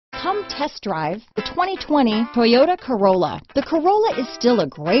Come test drive the 2020 Toyota Corolla. The Corolla is still a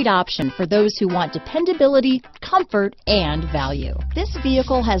great option for those who want dependability, comfort, and value. This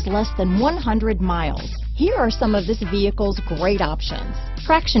vehicle has less than 100 miles. Here are some of this vehicle's great options: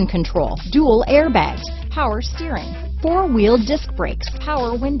 traction control, dual airbags, power steering, four-wheel disc brakes,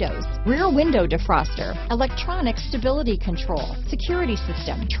 power windows, rear window defroster, electronic stability control, security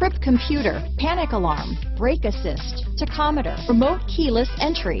system, trip computer, panic alarm, brake assist, tachometer, remote keyless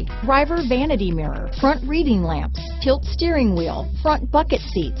entry, driver vanity mirror, front reading lamps, tilt steering wheel, front bucket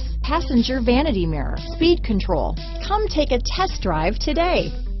seats, passenger vanity mirror, speed control. Come take a test drive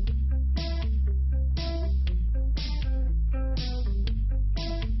today.